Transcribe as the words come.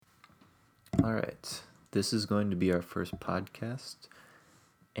All right. This is going to be our first podcast.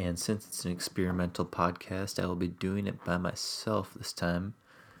 And since it's an experimental podcast, I will be doing it by myself this time.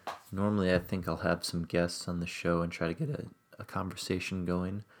 Normally, I think I'll have some guests on the show and try to get a conversation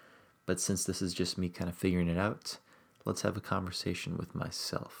going. But since this is just me kind of figuring it out, let's have a conversation with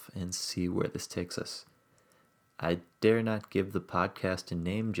myself and see where this takes us. I dare not give the podcast a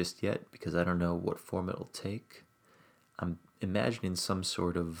name just yet because I don't know what form it'll take. I'm imagining some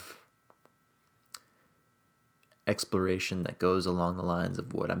sort of exploration that goes along the lines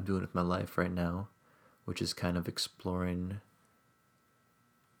of what I'm doing with my life right now, which is kind of exploring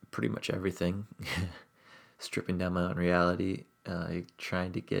pretty much everything, stripping down my own reality,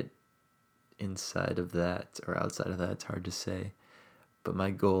 trying to get inside of that or outside of that, it's hard to say. But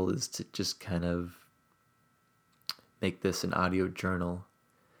my goal is to just kind of make this an audio journal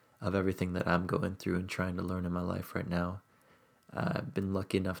of everything that I'm going through and trying to learn in my life right now. I've been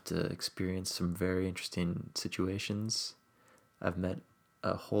lucky enough to experience some very interesting situations. I've met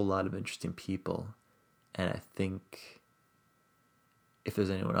a whole lot of interesting people, and I think if there's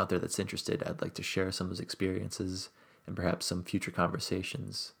anyone out there that's interested, I'd like to share some of those experiences and perhaps some future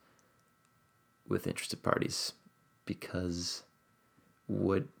conversations with interested parties, because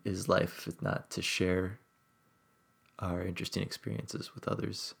what is life if not to share our interesting experiences with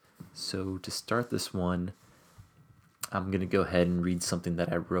others? So to start this one, I'm going to go ahead and read something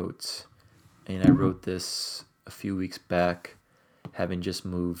that I wrote. And I wrote this a few weeks back, having just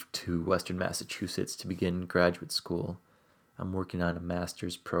moved to Western Massachusetts to begin graduate school. I'm working on a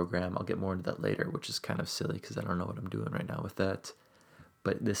master's program. I'll get more into that later, which is kind of silly because I don't know what I'm doing right now with that.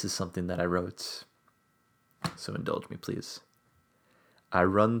 But this is something that I wrote, so indulge me, please. I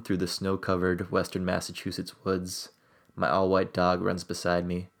run through the snow-covered Western Massachusetts woods. My all-white dog runs beside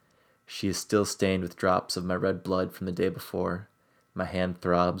me. She is still stained with drops of my red blood from the day before. My hand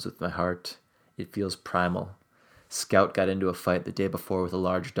throbs with my heart. It feels primal. Scout got into a fight the day before with a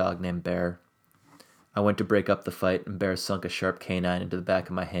large dog named Bear. I went to break up the fight, and Bear sunk a sharp canine into the back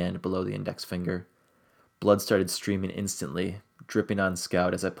of my hand below the index finger. Blood started streaming instantly, dripping on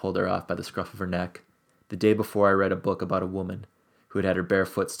Scout as I pulled her off by the scruff of her neck. The day before, I read a book about a woman who had her bare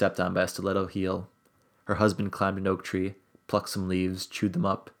foot stepped on by a stiletto heel. Her husband climbed an oak tree, plucked some leaves, chewed them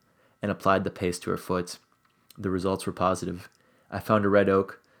up, and applied the paste to her foot. The results were positive. I found a red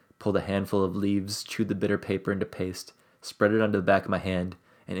oak, pulled a handful of leaves, chewed the bitter paper into paste, spread it onto the back of my hand,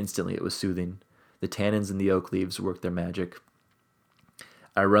 and instantly it was soothing. The tannins in the oak leaves worked their magic.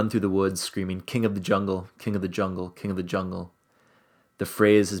 I run through the woods screaming, "King of the jungle, king of the jungle, king of the jungle." The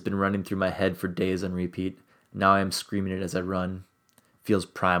phrase has been running through my head for days on repeat. Now I am screaming it as I run. Feels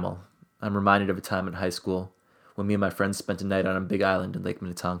primal. I'm reminded of a time in high school when me and my friends spent a night on a big island in Lake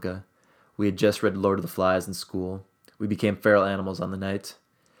Minnetonka. We had just read Lord of the Flies in school. We became feral animals on the night.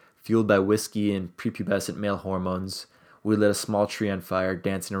 Fueled by whiskey and prepubescent male hormones, we lit a small tree on fire,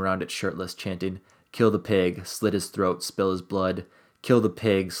 dancing around it shirtless, chanting, "Kill the pig, slit his throat, spill his blood. Kill the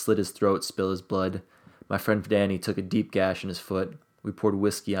pig, slit his throat, spill his blood." My friend Danny took a deep gash in his foot. We poured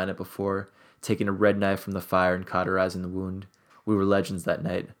whiskey on it before taking a red knife from the fire and cauterizing the wound. We were legends that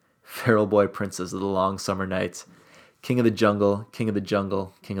night. Feral boy princes of the long summer night. King of the jungle, king of the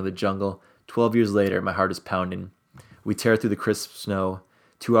jungle, king of the jungle. 12 years later, my heart is pounding. We tear through the crisp snow.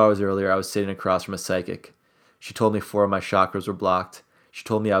 2 hours earlier, I was sitting across from a psychic. She told me 4 of my chakras were blocked. She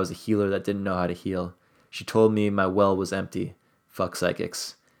told me I was a healer that didn't know how to heal. She told me my well was empty. Fuck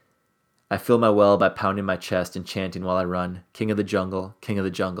psychics. I fill my well by pounding my chest and chanting while I run. King of the jungle, king of the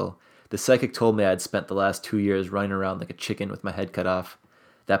jungle. The psychic told me I had spent the last 2 years running around like a chicken with my head cut off.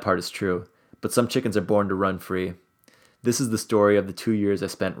 That part is true, but some chickens are born to run free. This is the story of the 2 years I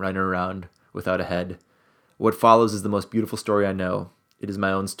spent running around without a head. What follows is the most beautiful story I know. It is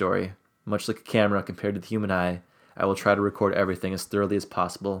my own story. Much like a camera compared to the human eye, I will try to record everything as thoroughly as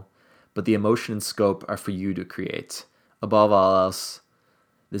possible, but the emotion and scope are for you to create. Above all else,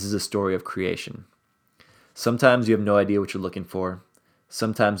 this is a story of creation. Sometimes you have no idea what you're looking for.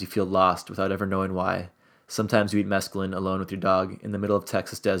 Sometimes you feel lost without ever knowing why. Sometimes you eat mescaline alone with your dog in the middle of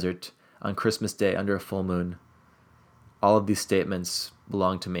Texas desert on Christmas Day under a full moon. All of these statements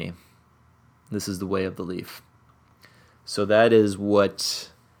belong to me. This is the way of the leaf. So that is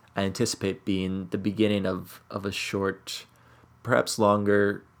what I anticipate being the beginning of a short, perhaps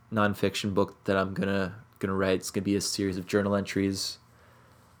longer, nonfiction book that I'm gonna write. It's gonna be a series of journal entries,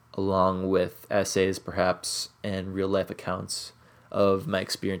 along with essays, perhaps, and real life accounts of my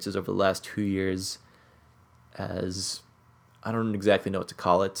experiences over the last 2 years. As I don't exactly know what to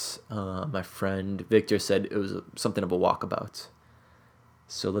call it. My friend Victor said it was something of a walkabout.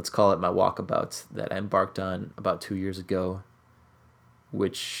 So let's call it my walkabout that I embarked on about 2 years ago,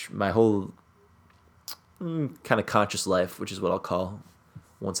 which my whole kind of conscious life, which is what I'll call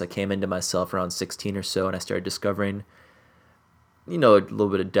once I came into myself around 16 or so, and I started discovering, a little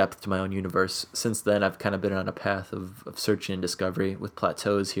bit of depth to my own universe. Since then, I've kind of been on a path of searching and discovery with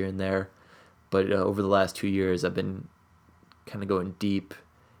plateaus here and there. But over the last 2 years, I've been kind of going deep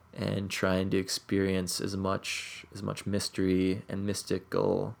and trying to experience as much mystery and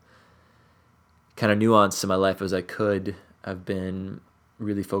mystical kind of nuance in my life as I could. I've been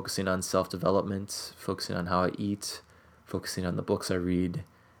really focusing on self-development, focusing on how I eat, focusing on the books I read,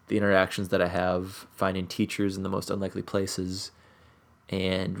 the interactions that I have, finding teachers in the most unlikely places,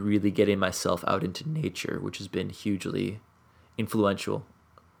 and really getting myself out into nature, which has been hugely influential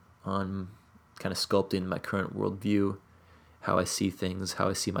on kind of sculpting my current worldview, how I see things, how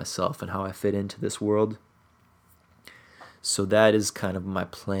I see myself, and how I fit into this world. So that is kind of my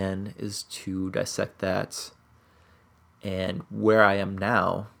plan, is to dissect that. And where I am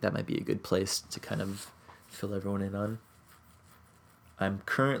now, that might be a good place to kind of fill everyone in on. I'm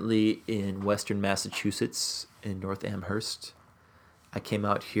currently in Western Massachusetts in North Amherst. I came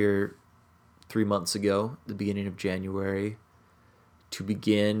out here 3 months ago, the beginning of January, to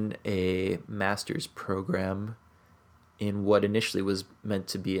begin a master's program in what initially was meant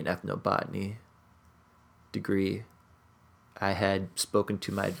to be an ethnobotany degree. I had spoken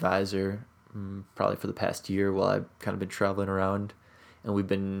to my advisor probably for the past year while I've kind of been traveling around, and we've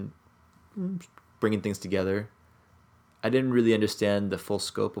been bringing things together. I didn't really understand the full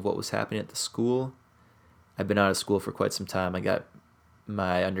scope of what was happening at the school. I've been out of school for quite some time. I got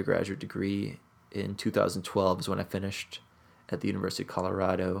my undergraduate degree in 2012 is when I finished at the University of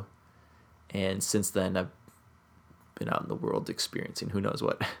Colorado, and since then I've been out in the world experiencing who knows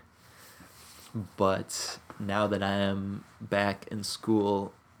what. But now that I am back in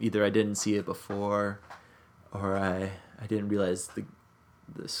school, either I didn't see it before or I didn't realize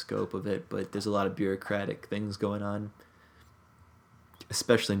the scope of it, but there's a lot of bureaucratic things going on,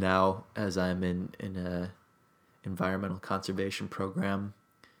 especially now as I'm in a environmental conservation program,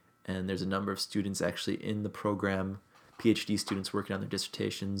 and there's a number of students actually in the program, PhD students working on their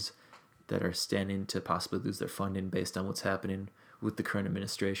dissertations, that are standing to possibly lose their funding based on what's happening with the current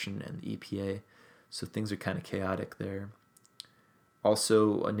administration and the EPA. So things are kind of chaotic there.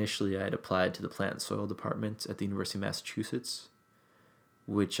 Also, initially I had applied to the Plant and Soil Department at the University of Massachusetts,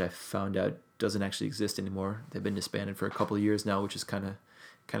 which I found out doesn't actually exist anymore. They've been disbanded for a couple of years now, which is kind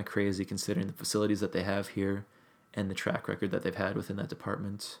of crazy considering the facilities that they have here and the track record that they've had within that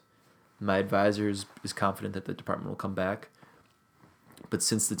department. My advisor is confident that the department will come back. But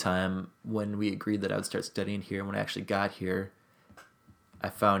since the time when we agreed that I would start studying here, and when I actually got here, I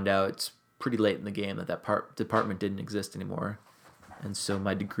found out pretty late in the game that department didn't exist anymore. And so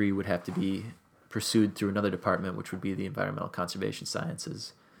my degree would have to be pursued through another department, which would be the Environmental Conservation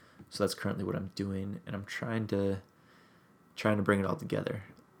Sciences. So that's currently what I'm doing, and I'm trying to bring it all together.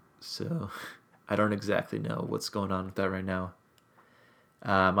 So I don't exactly know what's going on with that right now.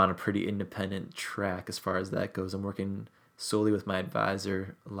 I'm on a pretty independent track as far as that goes. I'm working solely with my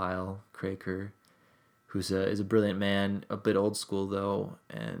advisor, Lyle Craker, who's is a brilliant man, a bit old school though,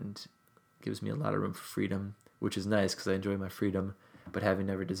 and gives me a lot of room for freedom, which is nice because I enjoy my freedom. But having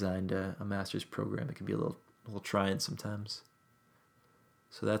never designed a master's program, it can be a little trying sometimes.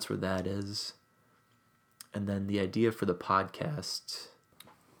 So that's where that is. And then the idea for the podcast,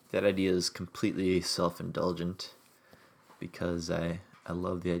 that idea is completely self-indulgent because I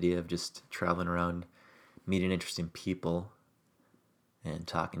love the idea of just traveling around, meeting interesting people and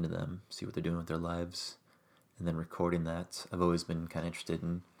talking to them, see what they're doing with their lives, and then recording that. I've always been kind of interested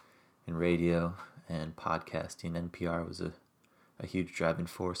in radio and podcasting. NPR was a huge driving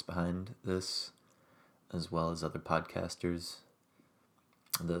force behind this, as well as other podcasters.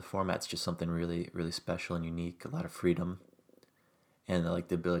 The format's just something really, really special and unique, a lot of freedom, and I like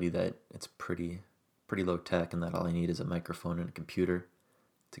the ability that it's pretty low tech and that all I need is a microphone and a computer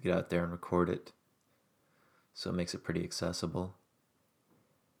to get out there and record it. So it makes it pretty accessible.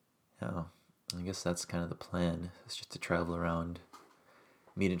 Yeah, I guess that's kind of the plan. It's just to travel around,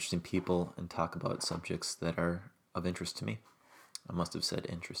 meet interesting people, and talk about subjects that are of interest to me. I must have said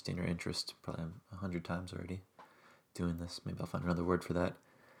interesting or interest probably 100 times already doing this. Maybe I'll find another word for that.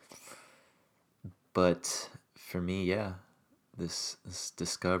 But for me, yeah, this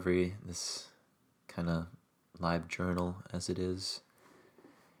discovery, this kind of live journal as it is,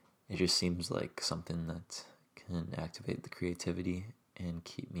 it just seems like something that can activate the creativity and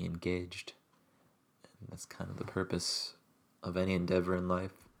keep me engaged. And that's kind of the purpose of any endeavor in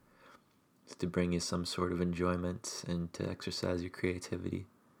life, is to bring you some sort of enjoyment and to exercise your creativity.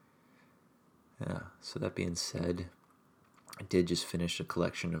 Yeah, so that being said, I did just finish a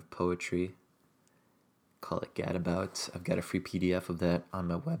collection of poetry call it Gadabout. I've got a free PDF of that on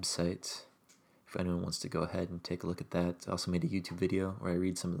my website if anyone wants to go ahead and take a look at that. I also made a YouTube video where I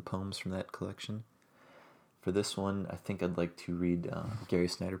read some of the poems from that collection. For this one, I think I'd like to read Gary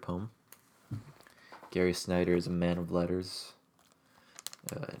Snyder poem. Gary Snyder is a man of letters,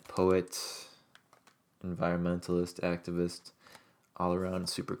 poet, environmentalist, activist, all around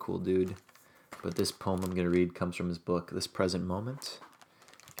super cool dude. But this poem I'm going to read comes from his book, This Present Moment,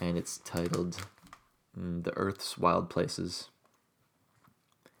 and it's titled The Earth's Wild Places.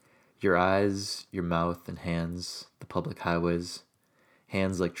 Your eyes, your mouth, and hands, the public highways,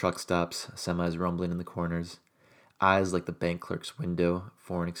 hands like truck stops, semis rumbling in the corners, eyes like the bank clerk's window,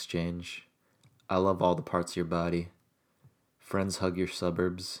 foreign exchange. I love all the parts of your body. Friends hug your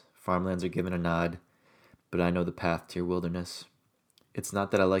suburbs, farmlands are given a nod, but I know the path to your wilderness. It's not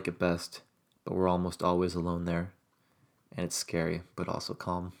that I like it best, but we're almost always alone there, and it's scary, but also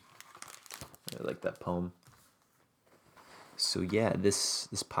calm. I like that poem. So yeah, this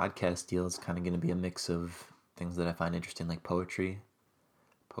podcast deal is kind of going to be a mix of things that I find interesting, like poetry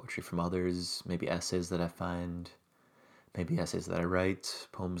from others, maybe essays that I find, maybe essays that I write,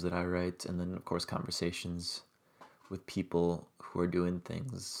 poems that I write, and then of course conversations with people who are doing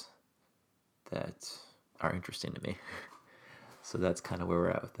things that are interesting to me. So that's kind of where we're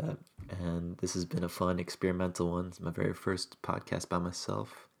at with that. And this has been a fun experimental one. It's my very first podcast by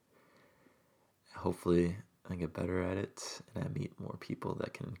myself. Hopefully I get better at it and I meet more people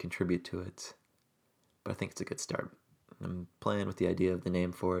that can contribute to it. But I think it's a good start. I'm playing with the idea of the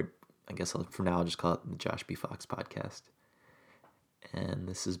name for it. I guess for now I'll just call it the Josh B. Fox Podcast. And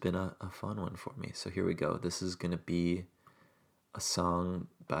this has been a fun one for me. So here we go. This is going to be a song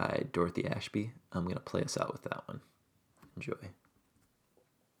by Dorothy Ashby. I'm going to play us out with that one. Enjoy.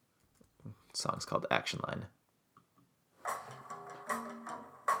 The song's called Action Line.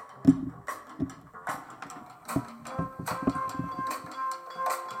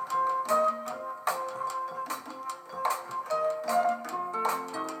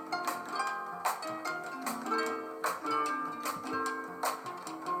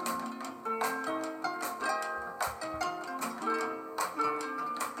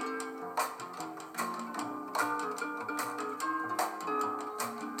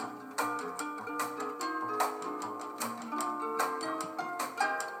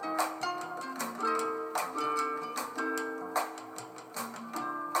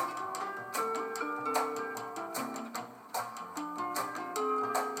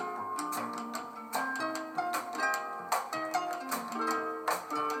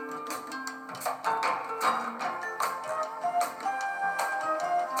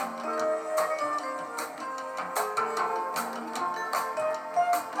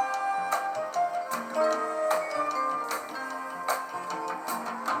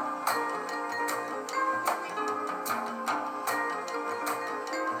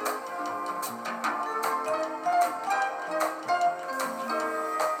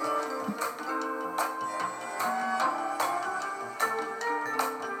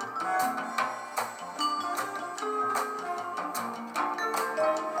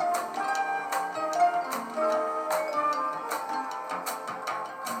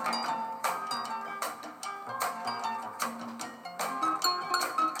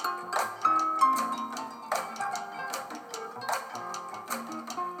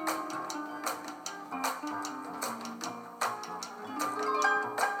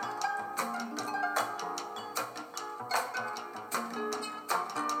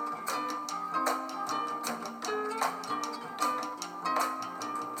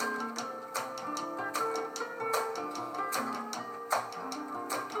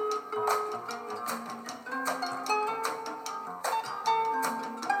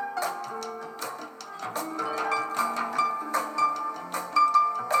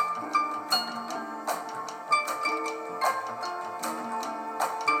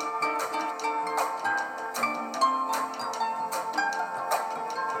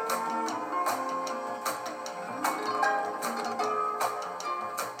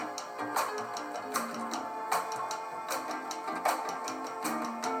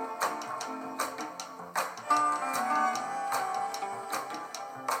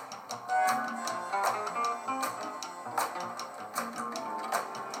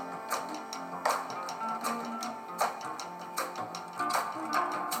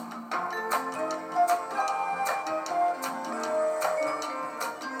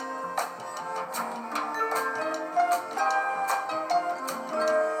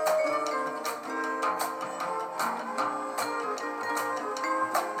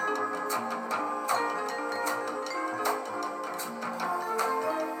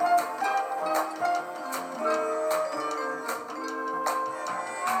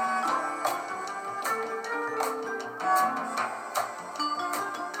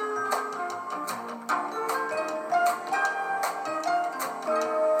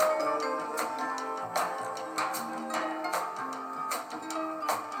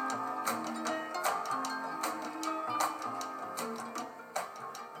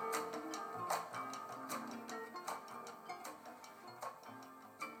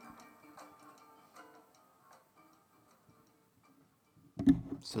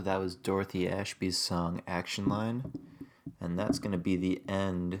 So that was Dorothy Ashby's song Action Line, and that's going to be the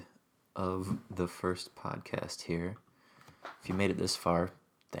end of the first podcast here. If you made it this far,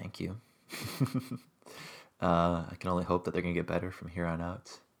 thank you. I can only hope that they're going to get better from here on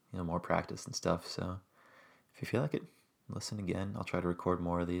out. More practice and stuff. So if you feel like it, listen again. I'll try to record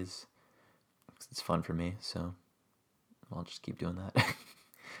more of these. It's fun for me, so I'll just keep doing that.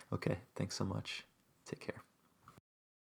 Okay, thanks so much. Take care.